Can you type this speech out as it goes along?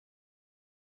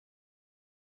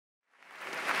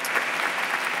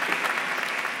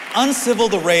Uncivil,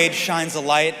 the raid shines a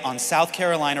light on South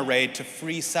Carolina raid to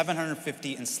free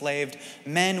 750 enslaved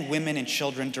men, women, and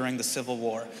children during the Civil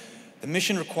War. The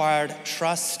mission required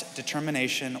trust,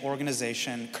 determination,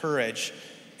 organization, courage,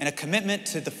 and a commitment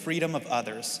to the freedom of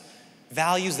others,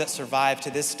 values that survive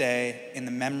to this day in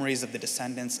the memories of the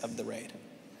descendants of the raid.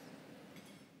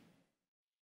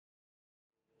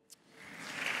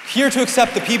 Here to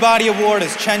accept the Peabody Award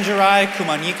is Chenjerai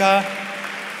Kumanyika.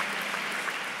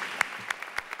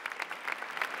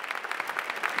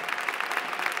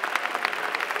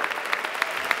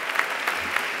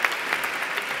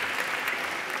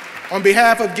 On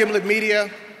behalf of Gimlet Media,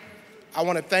 I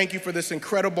want to thank you for this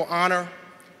incredible honor.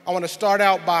 I want to start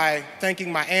out by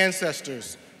thanking my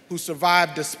ancestors who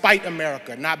survived despite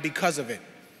America, not because of it.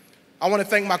 I want to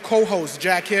thank my co-host,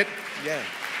 Jack Hitt.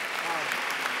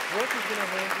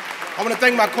 I want to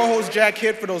thank my co-host, Jack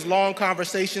Hitt, for those long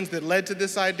conversations that led to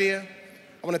this idea.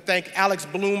 I want to thank Alex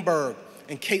Bloomberg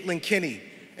and Caitlin Kinney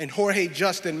and Jorge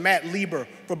Just and Matt Lieber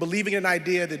for believing in an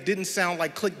idea that didn't sound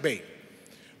like clickbait.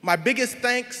 My biggest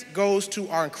thanks goes to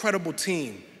our incredible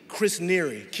team, Chris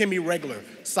Neary, Kimmy Regler,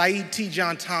 Saeed T.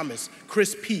 John Thomas,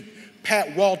 Chris Peak,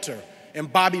 Pat Walter,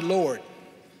 and Bobby Lord.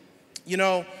 You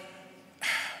know,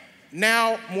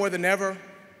 now more than ever,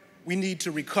 we need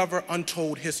to recover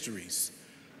untold histories.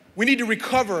 We need to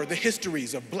recover the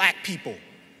histories of Black people,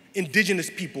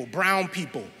 indigenous people, brown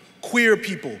people, queer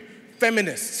people,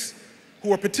 feminists,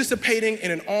 who are participating in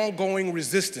an ongoing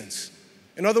resistance.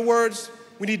 In other words,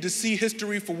 we need to see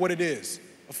history for what it is,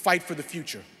 a fight for the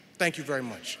future. Thank you very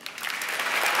much.